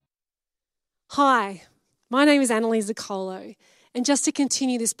Hi, my name is Annalisa Colo, and just to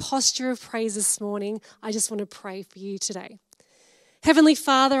continue this posture of praise this morning, I just want to pray for you today. Heavenly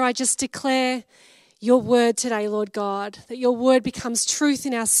Father, I just declare your word today, Lord God, that your word becomes truth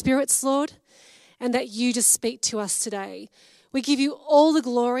in our spirits, Lord, and that you just speak to us today. We give you all the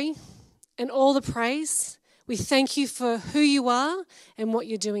glory and all the praise. We thank you for who you are and what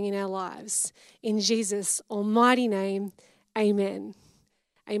you're doing in our lives. In Jesus' almighty name, amen.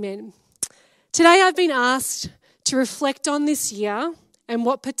 Amen. Today I've been asked to reflect on this year and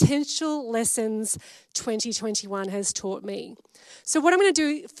what potential lessons 2021 has taught me. So what I'm going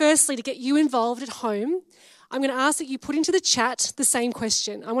to do firstly to get you involved at home, I'm going to ask that you put into the chat the same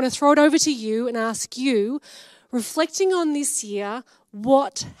question. I want to throw it over to you and ask you, reflecting on this year,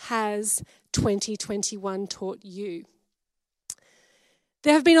 what has 2021 taught you?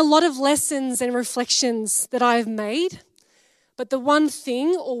 There have been a lot of lessons and reflections that I have made. But the one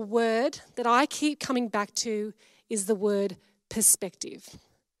thing or word that I keep coming back to is the word perspective.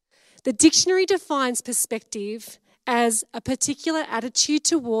 The dictionary defines perspective as a particular attitude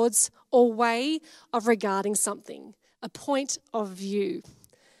towards or way of regarding something, a point of view.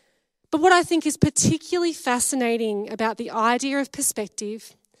 But what I think is particularly fascinating about the idea of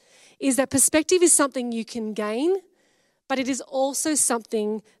perspective is that perspective is something you can gain, but it is also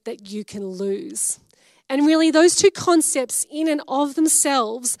something that you can lose. And really, those two concepts in and of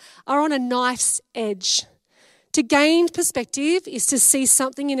themselves are on a knife's edge. To gain perspective is to see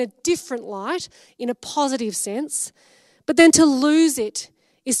something in a different light, in a positive sense. But then to lose it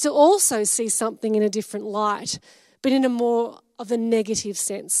is to also see something in a different light, but in a more of a negative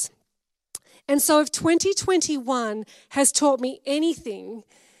sense. And so if 2021 has taught me anything,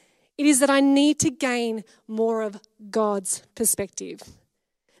 it is that I need to gain more of God's perspective.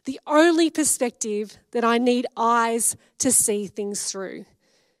 The only perspective that I need eyes to see things through.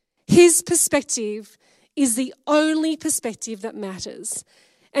 His perspective is the only perspective that matters.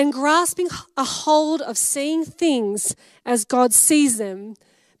 And grasping a hold of seeing things as God sees them,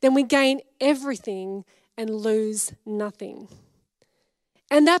 then we gain everything and lose nothing.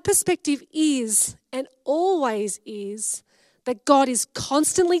 And that perspective is, and always is, that God is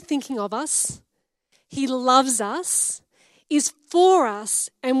constantly thinking of us. He loves us, is for us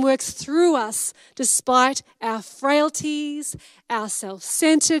and works through us despite our frailties, our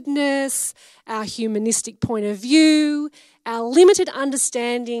self-centeredness, our humanistic point of view, our limited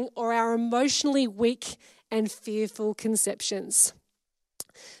understanding, or our emotionally weak and fearful conceptions.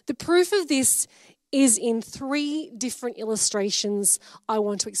 The proof of this is in 3 different illustrations I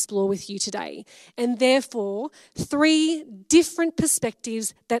want to explore with you today, and therefore 3 different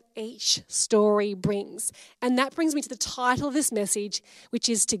perspectives that each story brings. And that brings me to the title of this message, which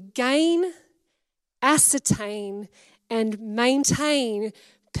is to gain, ascertain, and maintain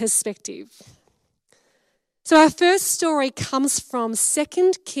perspective. So our first story comes from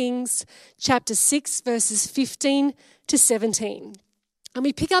 2 Kings chapter 6, verses 15 to 17. And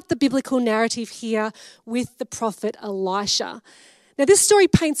we pick up the biblical narrative here with the prophet Elisha. Now, this story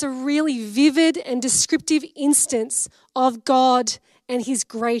paints a really vivid and descriptive instance of God and his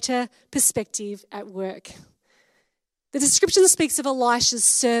greater perspective at work. The description speaks of Elisha's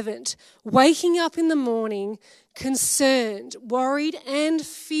servant waking up in the morning, concerned, worried, and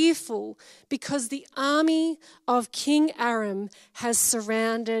fearful because the army of King Aram has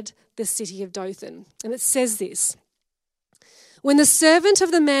surrounded the city of Dothan. And it says this: "When the servant of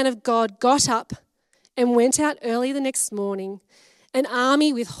the man of God got up and went out early the next morning, an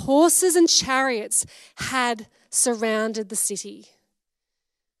army with horses and chariots had surrounded the city.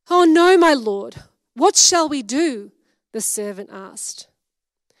 'Oh no, my lord, what shall we do?' the servant asked.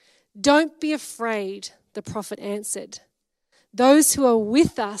 'Don't be afraid,' the prophet answered. 'Those who are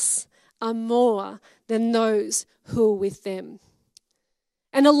with us are more than those who are with them.'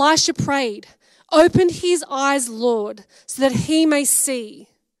 And Elisha prayed, 'Open his eyes, Lord, so that he may see.'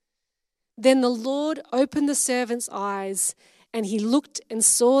 Then the Lord opened the servant's eyes, and he looked and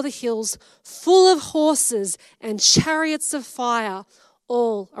saw the hills full of horses and chariots of fire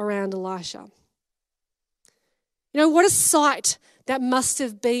all around Elisha." You know, what a sight that must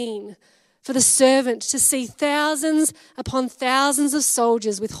have been for the servant to see thousands upon thousands of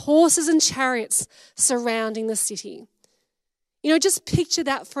soldiers with horses and chariots surrounding the city. You know, just picture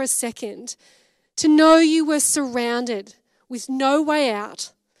that for a second. To know you were surrounded with no way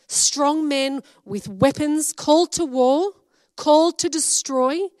out, strong men with weapons, called to war, called to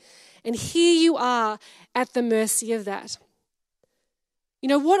destroy, and here you are at the mercy of that. You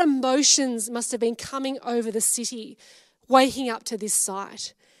know, what emotions must have been coming over the city, waking up to this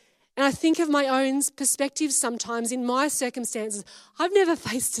sight. And I think of my own perspective sometimes in my circumstances. I've never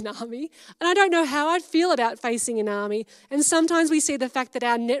faced an army, and I don't know how I'd feel about facing an army. And sometimes we see the fact that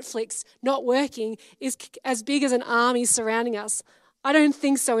our Netflix not working is as big as an army surrounding us. I don't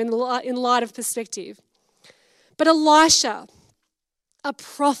think so in light of perspective. But Elisha, a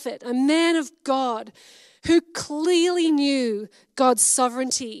prophet, a man of God, who clearly knew God's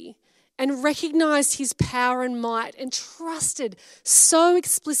sovereignty and recognized his power and might and trusted so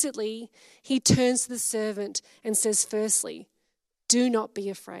explicitly, he turns to the servant and says, firstly, do not be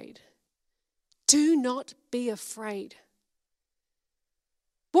afraid. Do not be afraid.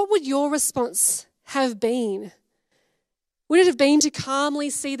 What would your response have been? Would it have been to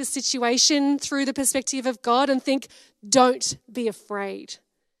calmly see the situation through the perspective of God and think, don't be afraid?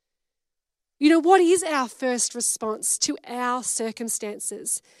 You know, what is our first response to our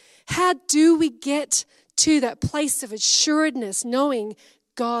circumstances? How do we get to that place of assuredness, knowing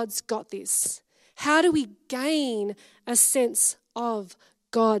God's got this? How do we gain a sense of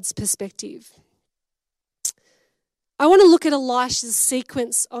God's perspective? I want to look at Elisha's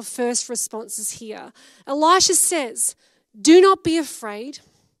sequence of first responses here. Elisha says, do not be afraid,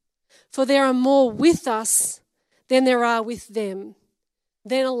 for there are more with us than there are with them.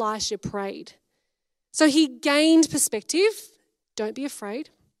 Then Elisha prayed. So he gained perspective. Don't be afraid.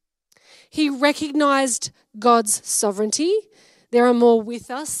 He recognized God's sovereignty. There are more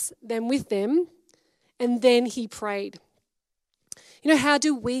with us than with them. And then he prayed. You know, how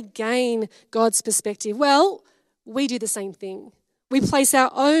do we gain God's perspective? Well, we do the same thing. We place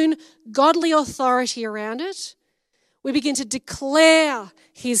our own godly authority around it. We begin to declare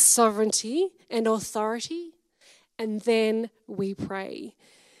his sovereignty and authority, and then we pray.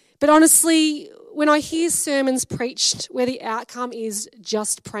 But honestly, when I hear sermons preached where the outcome is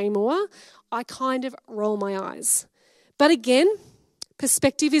just pray more, I kind of roll my eyes. But again,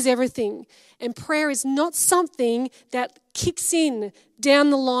 perspective is everything, and prayer is not something that kicks in down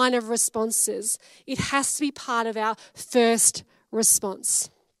the line of responses. It has to be part of our first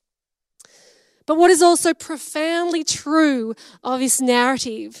response. But what is also profoundly true of this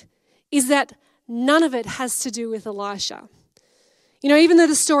narrative is that none of it has to do with Elisha. You know, even though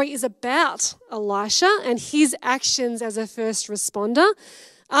the story is about Elisha and his actions as a first responder,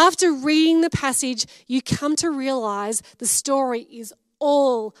 after reading the passage, you come to realize the story is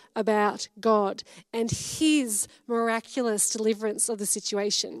all about God and his miraculous deliverance of the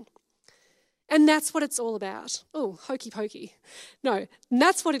situation. And that's what it's all about. Oh, hokey pokey. No,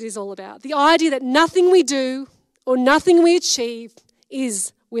 that's what it is all about. The idea that nothing we do or nothing we achieve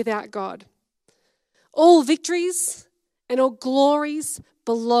is without God. All victories and all glories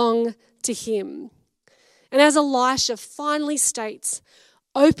belong to him. And as Elisha finally states,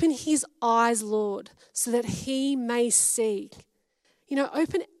 open his eyes, Lord, so that he may see. You know,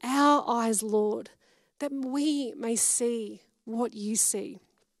 open our eyes, Lord, that we may see what you see.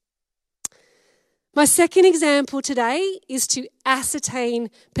 My second example today is to ascertain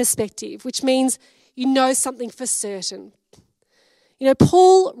perspective, which means you know something for certain. You know,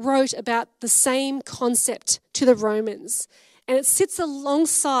 Paul wrote about the same concept to the Romans, and it sits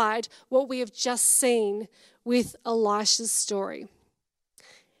alongside what we have just seen with Elisha's story.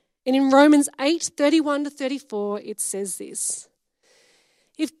 And in Romans 8:31-34, it says this: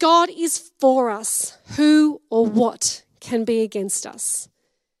 if God is for us, who or what can be against us?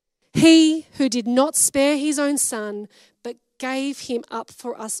 He who did not spare his own son, but gave him up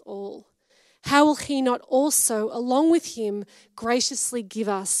for us all, how will he not also, along with him, graciously give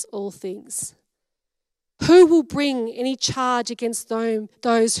us all things? Who will bring any charge against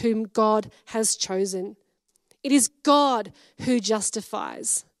those whom God has chosen? It is God who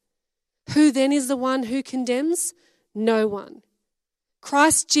justifies. Who then is the one who condemns? No one.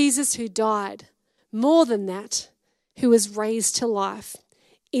 Christ Jesus, who died, more than that, who was raised to life,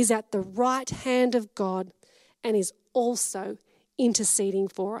 is at the right hand of God and is also interceding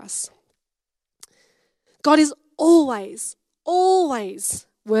for us. God is always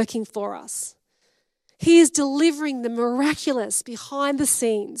working for us. He is delivering the miraculous behind the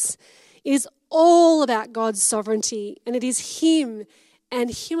scenes. It is all about God's sovereignty, and it is him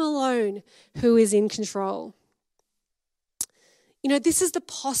and him alone who is in control. You know, this is the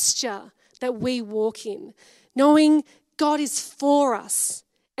posture that we walk in, knowing God is for us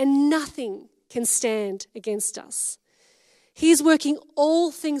and nothing can stand against us. He is working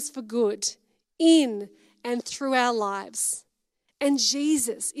all things for good in and through our lives. And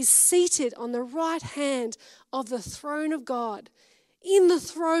Jesus is seated on the right hand of the throne of God, in the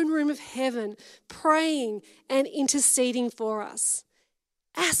throne room of heaven, praying and interceding for us.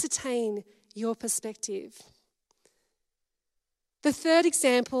 Ascertain your perspective. The third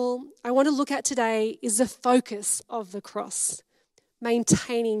example I want to look at today is the focus of the cross,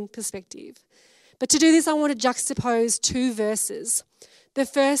 maintaining perspective. But to do this, I want to juxtapose two verses. The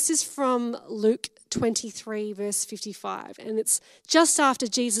first is from Luke 23, verse 55, and it's just after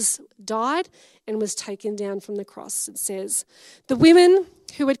Jesus died and was taken down from the cross. It says, "The women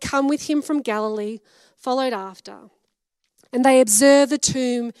who had come with him from Galilee followed after, and they observed the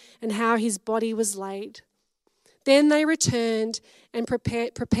tomb and how his body was laid. Then they returned and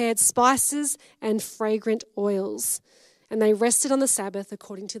prepared spices and fragrant oils, and they rested on the Sabbath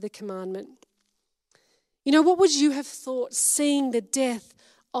according to the commandment." You know, what would you have thought seeing the death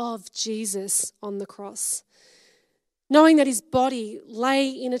of Jesus on the cross? Knowing that his body lay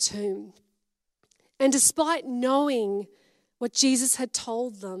in a tomb. And despite knowing what Jesus had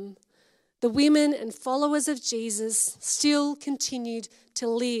told them, the women and followers of Jesus still continued to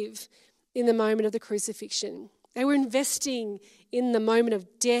live in the moment of the crucifixion. They were investing in the moment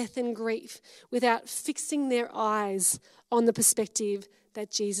of death and grief without fixing their eyes on the perspective that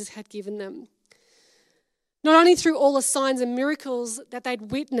Jesus had given them. Not only through all the signs and miracles that they'd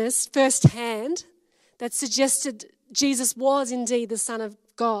witnessed firsthand that suggested Jesus was indeed the Son of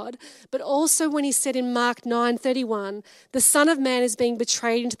God, but also when he said in Mark 9:31, "The Son of Man is being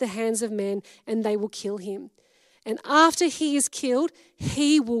betrayed into the hands of men, and they will kill him. And after he is killed,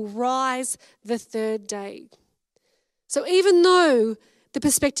 he will rise the third day." So even though the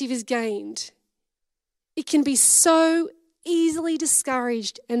perspective is gained, it can be so easily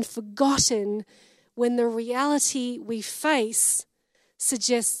discouraged and forgotten when the reality we face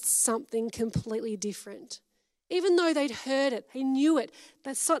suggests something completely different. Even though they'd heard it, they knew it,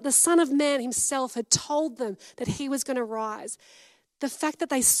 the Son of Man himself had told them that he was going to rise. The fact that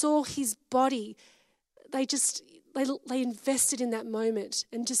they saw his body, they invested in that moment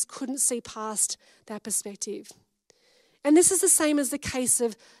and just couldn't see past that perspective. And this is the same as the case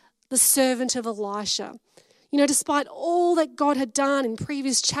of the servant of Elisha. You know, despite all that God had done in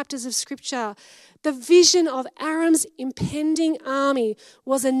previous chapters of Scripture, the vision of Aram's impending army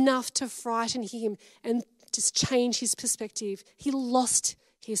was enough to frighten him and just change his perspective. He lost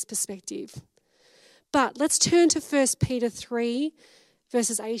his perspective. But let's turn to 1 Peter 3,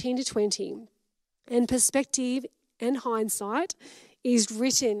 verses 18 to 20. And perspective and hindsight is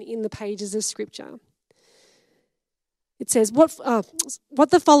written in the pages of Scripture. It says,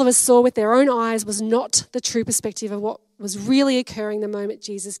 what the followers saw with their own eyes was not the true perspective of what was really occurring the moment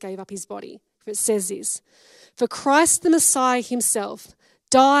Jesus gave up his body. For it says this, "For Christ the Messiah himself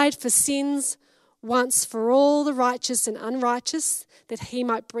died for sins once for all, the righteous and unrighteous, that he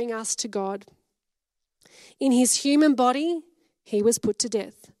might bring us to God. In his human body, he was put to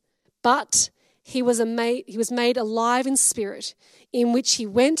death, but he was made alive in spirit, in which he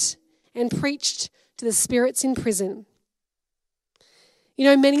went and preached to the spirits in prison." You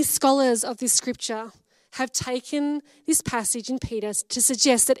know, many scholars of this scripture have taken this passage in Peter to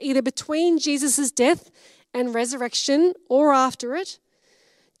suggest that either between Jesus' death and resurrection or after it,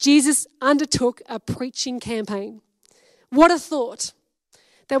 Jesus undertook a preaching campaign. What a thought!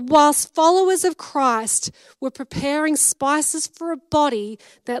 That whilst followers of Christ were preparing spices for a body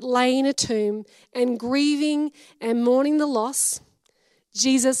that lay in a tomb and grieving and mourning the loss,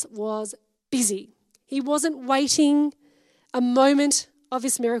 Jesus was busy. He wasn't waiting a moment of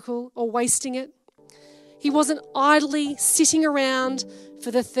this miracle or wasting it. He wasn't idly sitting around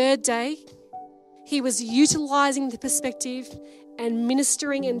for the third day. He was utilising the perspective and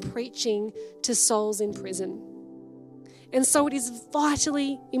ministering and preaching to souls in prison. And so it is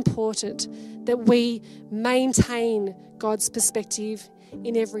vitally important that we maintain God's perspective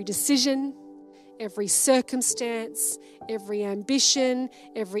in every decision, every circumstance, every ambition,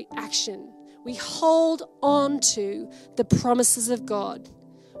 every action. We hold on to the promises of God.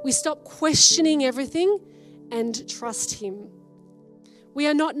 We stop questioning everything and trust him. We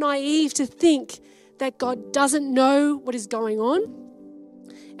are not naive to think that God doesn't know what is going on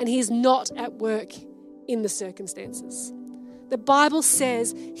and he is not at work in the circumstances. The Bible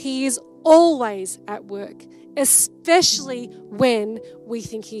says he is always at work, especially when we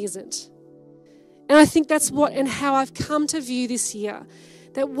think he isn't. And I think that's what and how I've come to view this year.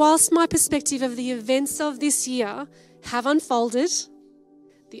 That whilst my perspective of the events of this year have unfolded,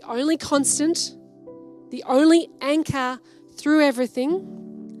 the only constant, the only anchor through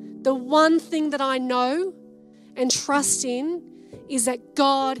everything, the one thing that I know and trust in is that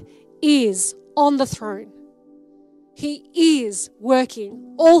God is on the throne. He is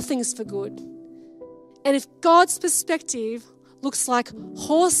working all things for good. And if God's perspective looks like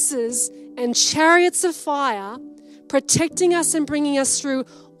horses and chariots of fire, protecting us and bringing us through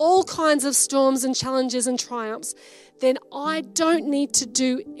all kinds of storms and challenges and triumphs, then I don't need to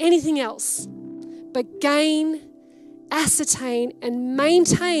do anything else but gain, ascertain, and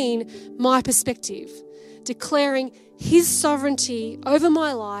maintain my perspective, declaring His sovereignty over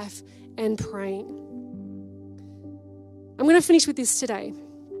my life and praying. I'm going to finish with this today.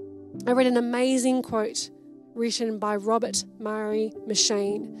 I read an amazing quote written by Robert Murray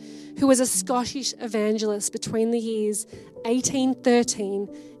M'Cheyne, who was a Scottish evangelist between the years 1813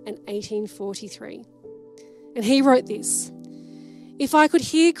 and 1843. And he wrote this: "If I could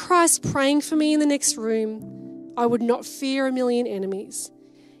hear Christ praying for me in the next room, I would not fear a million enemies.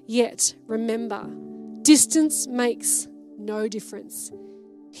 Yet, remember, distance makes no difference.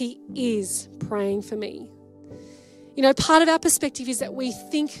 He is praying for me." You know, part of our perspective is that we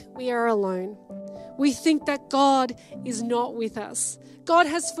think we are alone. We think that God is not with us. God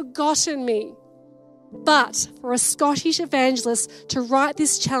has forgotten me. But for a Scottish evangelist to write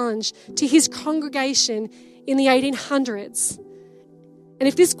this challenge to his congregation in the 1800s, and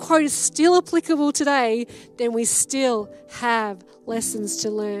if this quote is still applicable today, then we still have lessons to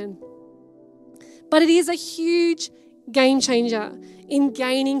learn. But it is a huge game changer in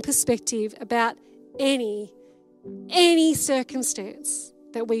gaining perspective about any circumstance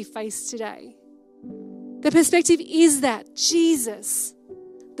that we face today. The perspective is that Jesus,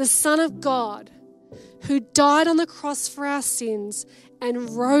 the Son of God, who died on the cross for our sins and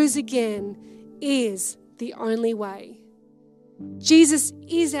rose again, is the only way. Jesus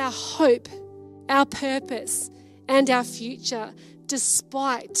is our hope, our purpose, and our future,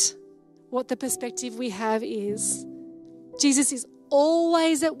 despite what the perspective we have is. Jesus is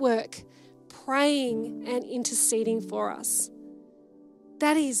always at work, praying and interceding for us.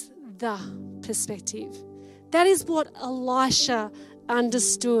 That is the perspective. That is what Elisha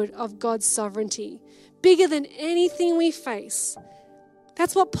understood of God's sovereignty, bigger than anything we face.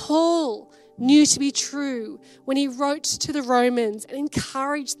 That's what Paul knew to be true when he wrote to the Romans and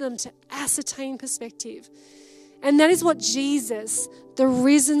encouraged them to ascertain perspective. And that is what Jesus, the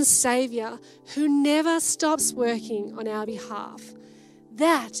risen Saviour, who never stops working on our behalf,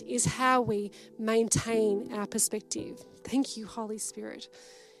 that is how we maintain our perspective. Thank you, Holy Spirit.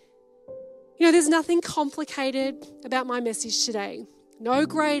 You know, there's nothing complicated about my message today. No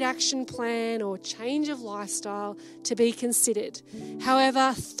great action plan or change of lifestyle to be considered.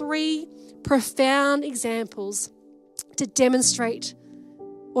 However, 3 profound examples to demonstrate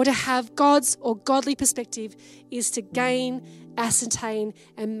or to have God's or godly perspective is to gain, ascertain,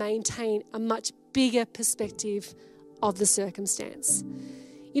 and maintain a much bigger perspective of the circumstance.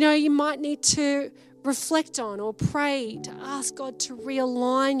 You know, you might need to reflect on or pray to ask God to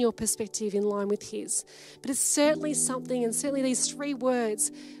realign your perspective in line with His. But it's certainly something, and certainly these 3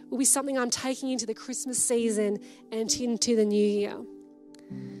 words will be something I'm taking into the Christmas season and into the new year.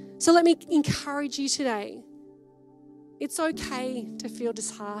 So let me encourage you today. It's okay to feel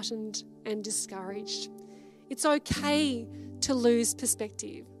disheartened and discouraged. It's okay to lose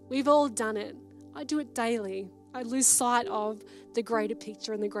perspective. We've all done it. I do it daily. I lose sight of the greater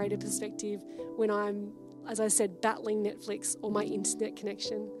picture and the greater perspective when I'm, as I said, battling Netflix or my internet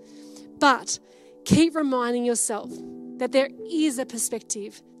connection. But keep reminding yourself that there is a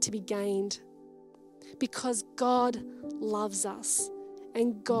perspective to be gained because God loves us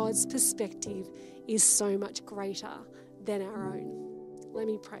and God's perspective is so much greater than our own. Let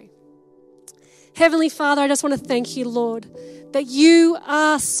me pray. Heavenly Father, I just want to thank you, Lord, that you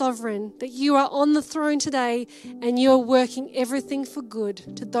are sovereign, that you are on the throne today and you are working everything for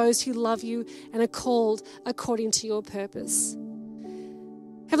good to those who love you and are called according to your purpose.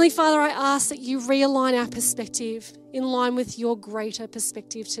 Heavenly Father, I ask that you realign our perspective in line with your greater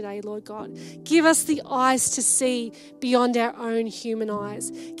perspective today, Lord God. Give us the eyes to see beyond our own human eyes.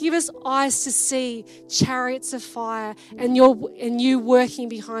 Give us eyes to see chariots of fire and you working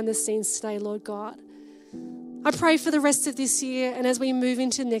behind the scenes today, Lord God. I pray for the rest of this year and as we move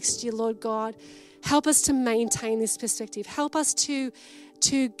into next year, Lord God, help us to maintain this perspective. Help us to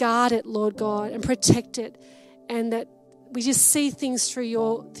guard it, Lord God, and protect it, and that we just see things through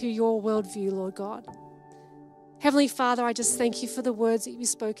your worldview, Lord God. Heavenly Father, I just thank you for the words that you've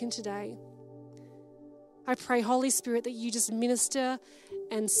spoken today. I pray, Holy Spirit, that you just minister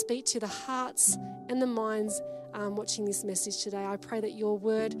and speak to the hearts and the minds watching this message today. I pray that your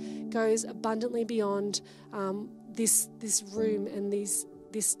word goes abundantly beyond this room and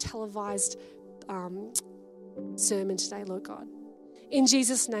this televised sermon today, Lord God. In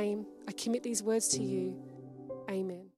Jesus' name, I commit these words to you. Amen.